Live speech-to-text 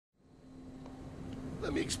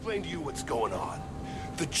Let me explain to you what's going on.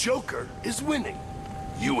 The Joker is winning.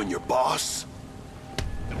 You and your boss.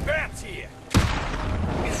 The Bat's here.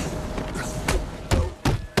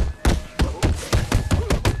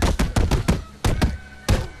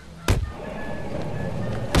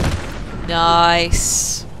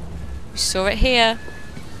 Nice. We saw it here.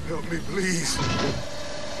 Help me, please.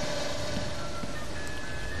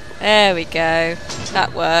 There we go.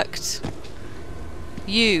 That worked.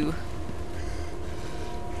 You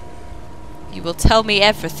will tell me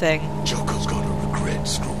everything. Joker's gonna regret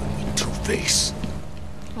screwing with Two-Face.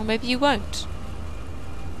 Or maybe you won't.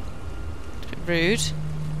 It's a bit rude,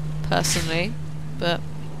 personally, but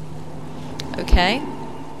okay.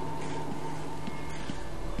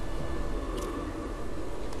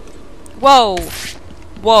 Whoa!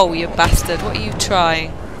 Whoa, you bastard. What are you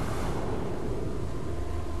trying?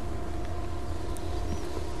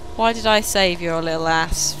 Why did I save your little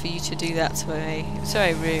ass for you to do that to me? It was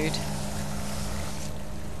very rude.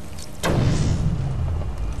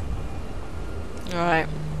 Alright.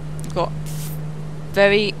 We've got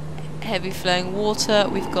very heavy flowing water.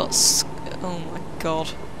 We've got... oh my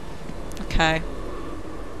god. Okay.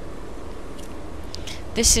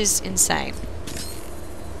 This is insane.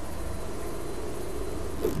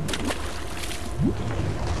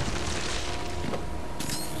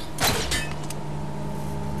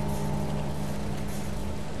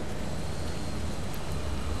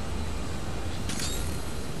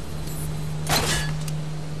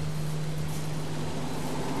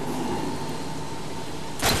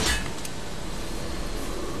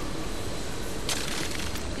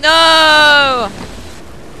 No!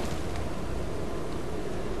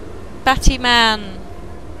 Batty Man.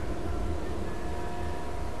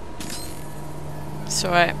 It's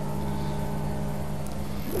alright.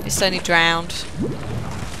 It's only drowned.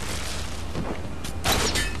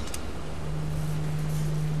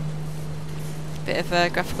 Bit of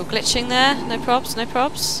graphical glitching there. No probs, no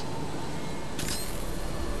probs.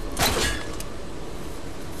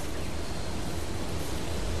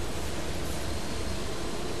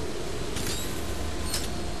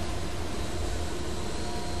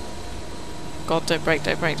 God, don't break,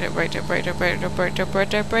 don't break, don't break, don't break, don't break, don't break, don't break,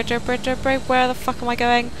 don't break, don't break, don't break. Where the fuck am I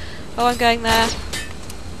going? Oh, I'm going there.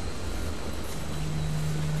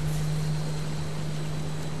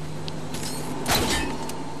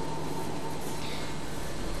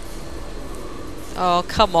 Oh,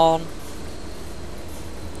 come on.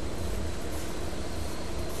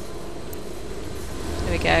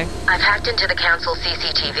 There we go. I've hacked into the council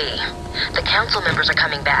CCTV. The council members are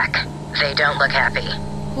coming back. They don't look happy.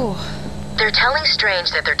 Ooh. They're telling Strange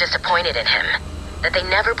that they're disappointed in him, that they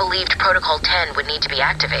never believed Protocol 10 would need to be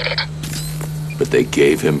activated. But they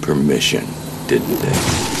gave him permission, didn't they?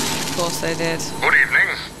 Of course they did. Good evening.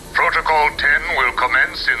 Protocol 10 will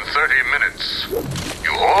commence in 30 minutes.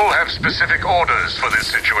 You all have specific orders for this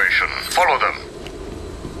situation. Follow them.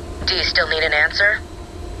 Do you still need an answer?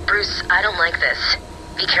 Bruce, I don't like this.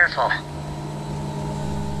 Be careful.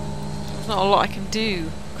 There's not a lot I can do,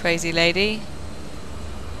 crazy lady.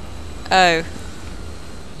 Oh.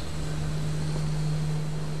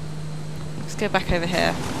 Let's go back over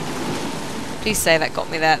here. Please say that got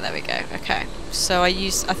me there. There we go. Okay. So I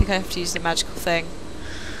think I have to use the magical thing.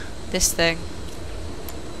 This thing.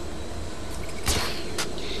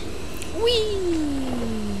 Whee!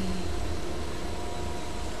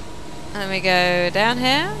 And then we go down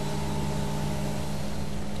here.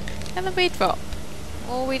 And then we drop.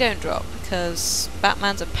 Or we don't drop, because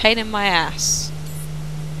Batman's a pain in my ass.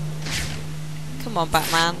 Come on,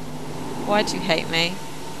 Batman. Why do you hate me?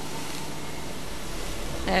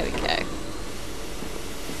 There we go.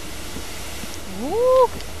 Woo!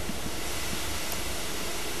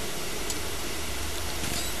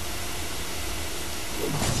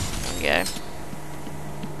 There we go.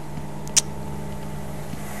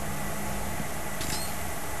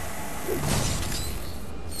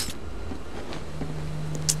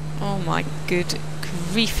 Oh my good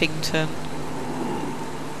griefington.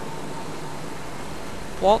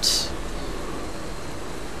 What?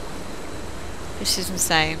 This is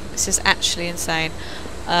insane. This is actually insane.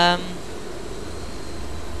 I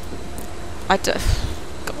don't...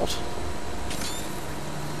 God.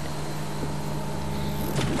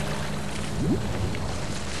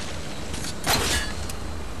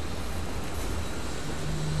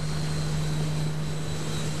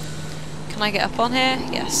 Can I get up on here?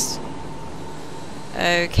 Yes.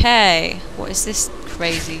 Okay. What is this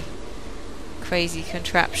crazy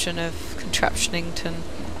contraption of Contraptionington?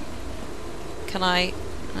 Can I...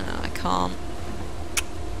 No, I can't.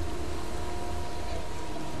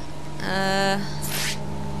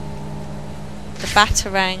 The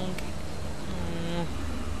batarang.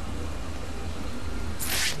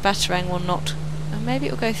 Batarang will not. Oh, maybe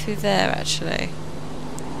it will go through there actually.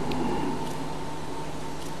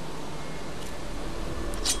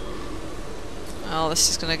 Oh, this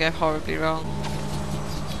is going to go horribly wrong.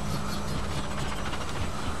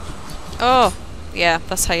 Oh, yeah,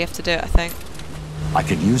 that's how you have to do it, I think. I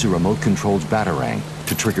could use a remote-controlled batarang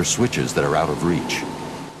to trigger switches that are out of reach.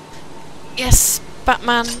 Yes,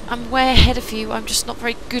 Batman, I'm way ahead of you. I'm just not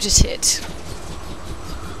very good at it.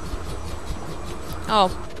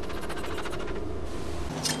 Oh.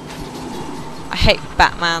 I hate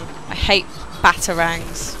Batman. I hate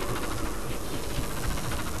batarangs.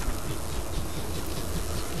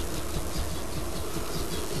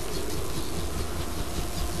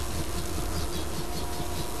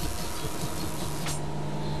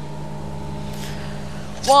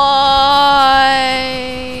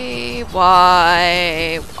 Why?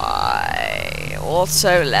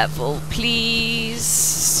 Auto level,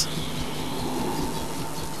 please.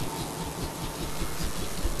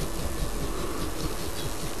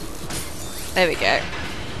 There we go.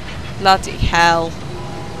 Bloody hell.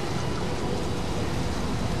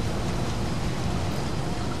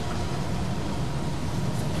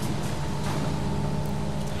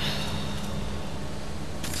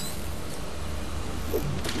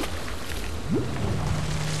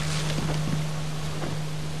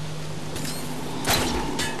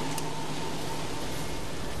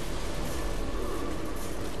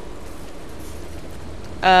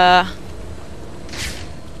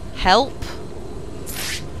 Help?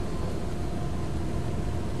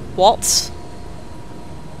 What?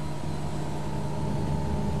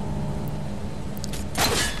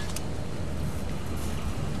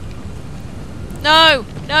 No!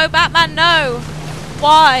 No, Batman, no!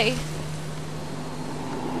 Why?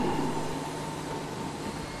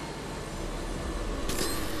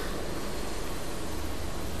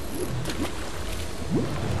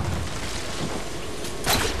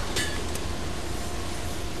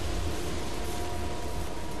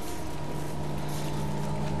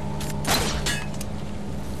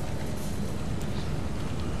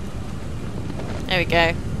 There we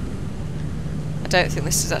go. I don't think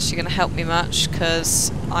this is actually going to help me much,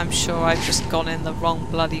 because I'm sure I've just gone in the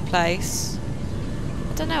wrong bloody place.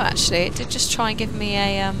 I don't know actually, it did just try and give me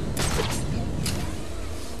a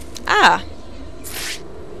Ah!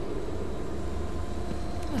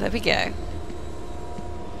 Oh, there we go.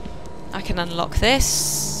 I can unlock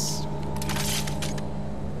this.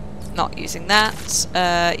 Not using that,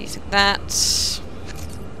 using that.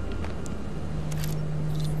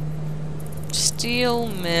 Steel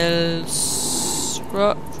mills.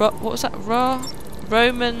 What was that?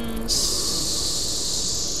 Romans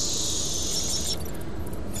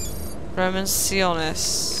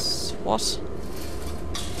Sionis. What?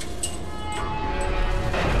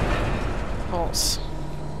 What?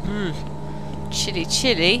 Chilly,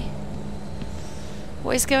 chilly.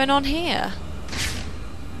 What is going on here?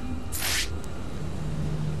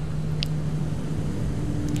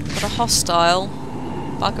 Got a hostile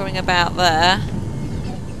buggering about there.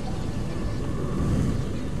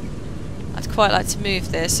 I'd quite like to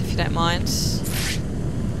move this if you don't mind.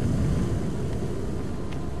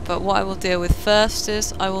 But what I will deal with first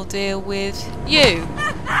is I will deal with you.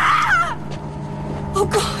 Oh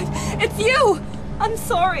God, it's you! I'm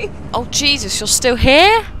sorry. Oh Jesus, you're still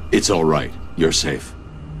here? It's all right. You're safe.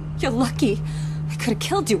 You're lucky. I could have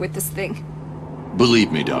killed you with this thing.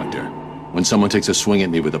 Believe me, Doctor. When someone takes a swing at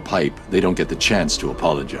me with a pipe, they don't get the chance to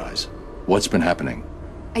apologize. What's been happening?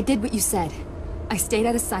 I did what you said. I stayed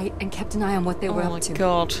out of sight and kept an eye on what they were up to. Oh my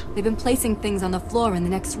God. They've been placing things on the floor in the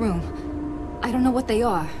next room. I don't know what they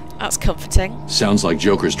are. That's comforting. Sounds like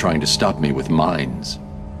Joker's trying to stop me with mines.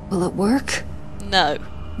 Will it work? No.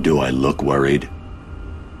 Do I look worried?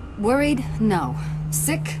 Worried? No.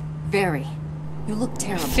 Sick? Very. You look I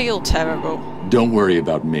terrible. feel terrible. Don't worry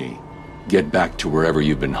about me. Get back to wherever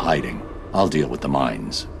you've been hiding. I'll deal with the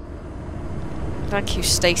mines. Thank you,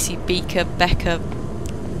 Stacy Becker,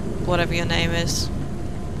 whatever your name is.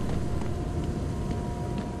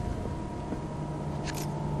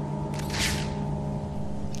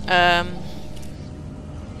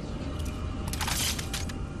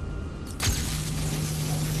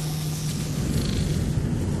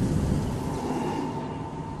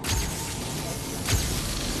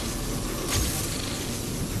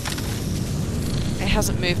 It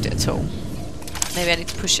hasn't moved it at all. Maybe I need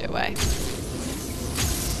to push it away.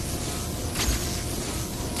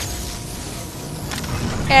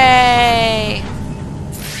 Yay!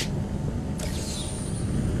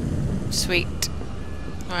 Sweet.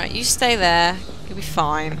 Alright, you stay there. You'll be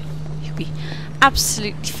fine. You'll be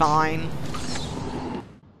absolutely fine. And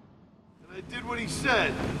I did what he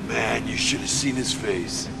said. Man, you should have seen his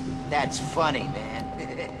face. That's funny, man.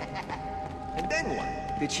 And then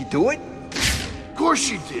what? Did she do it? Of course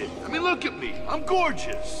she did. I mean, look at me. I'm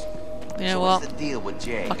gorgeous. You know So what? what's the deal with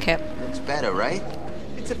Jay? Fuck it. Looks better, right?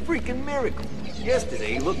 It's a freaking miracle.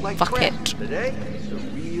 Yesterday he looked like Fuck crap. it. Today, the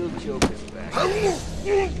real Joker's back.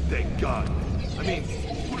 Thank God. I mean,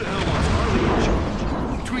 who the hell wants Harley in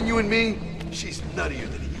charge? Between you and me, she's nuttier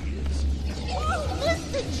than he is.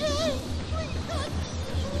 Mr. J!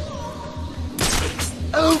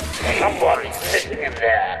 Okay. Somebody's sitting in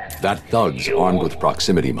there. That thug's armed with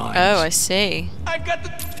proximity mines. Oh, I see. I've got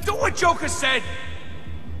to do what Joker said.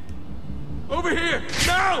 Over here,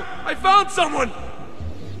 now! I found someone.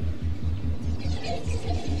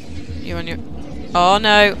 You on your... Oh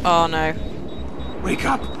no, oh no. Wake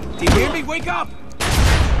up! Do you hear me? Wake up!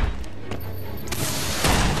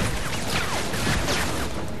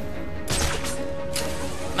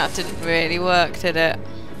 That didn't really work, did it?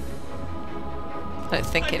 I don't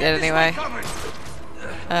think it did anyway.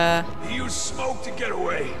 He used smoke to get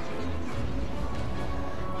away.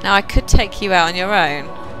 Now I could take you out on your own.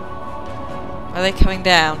 Are they coming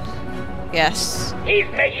down? Yes. He's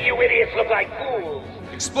making you idiots look like fools.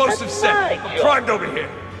 Explosive That's set. my I'm job. primed over here.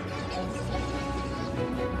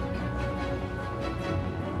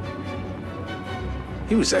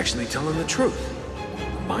 He was actually telling the truth.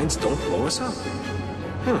 The mines don't blow us up.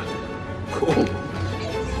 Huh. Cool.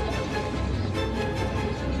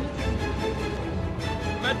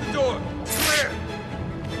 I'm at the door. Clear.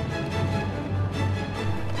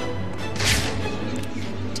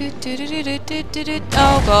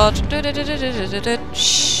 Oh god.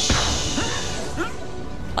 Shh.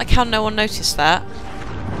 Like how no one noticed that.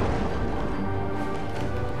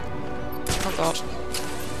 Oh god.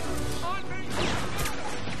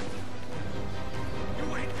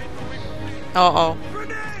 Uh-oh.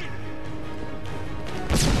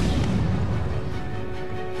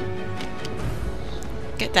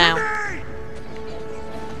 Get down.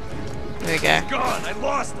 There we go. Gone. I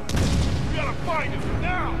lost him. We gotta find him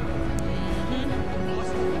now.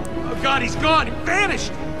 Oh God, he's gone. He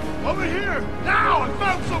vanished. Over here. Now. I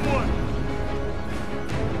found someone.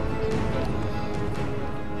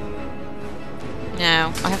 Now,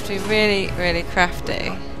 I have to be really, really crafty.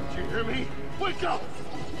 Did you hear me? Wake up.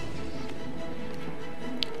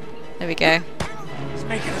 There we go. He's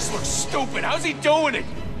making us look stupid. How's he doing it?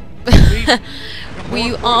 Well,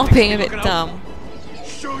 you are being a bit dumb.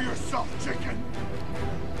 Show yourself, chicken.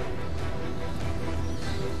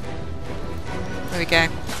 There we go.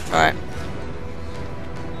 Right.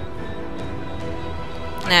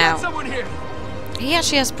 Now, Someone here. he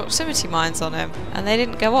actually has proximity mines on him, and they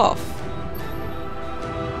didn't go off.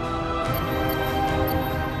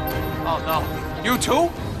 Oh no. You too?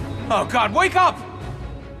 Oh God, wake up!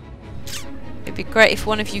 It'd be great if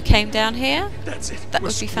one of you came down here. That's it. That We're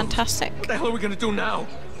would be screwed. fantastic. What the hell are we gonna do now?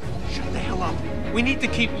 Shut the hell up. We need to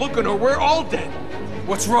keep looking or we're all dead.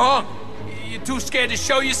 What's wrong? You too scared to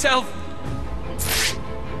show yourself?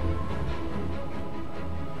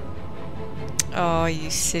 Oh, you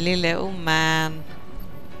silly little man.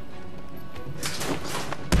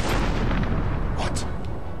 What?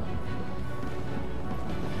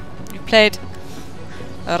 You played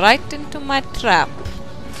right into my trap.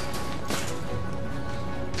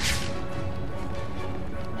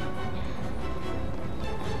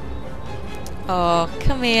 Oh,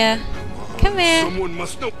 come here. Come here. Someone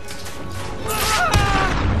must know.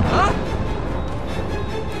 Huh?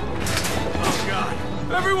 Oh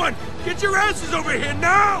God. Everyone, get your asses over here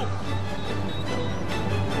now!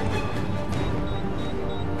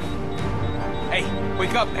 Hey,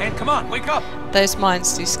 wake up, man. Come on, wake up. Those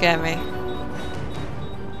mines do scare me.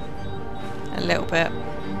 A little bit.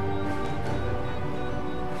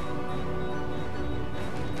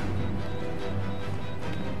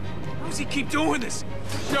 How does he keep doing this?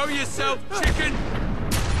 Show yourself, chicken!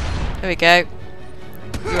 There we go.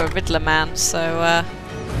 You're a Riddler man, so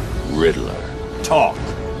Riddler. Talk.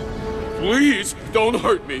 Please, don't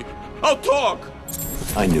hurt me. I'll talk.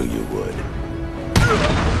 I knew you would.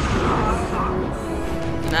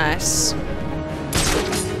 nice.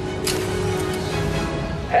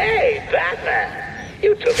 Hey, Batman!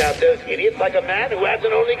 You took out those idiots like a man who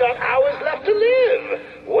hasn't only got hours left to live.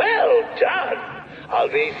 Well done. I'll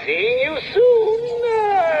be seeing you soon.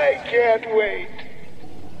 I can't wait.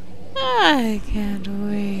 I can't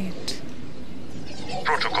wait.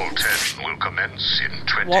 Protocol 10 will commence in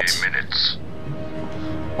 20 What? minutes.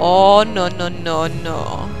 Oh, no, no, no,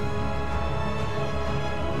 no.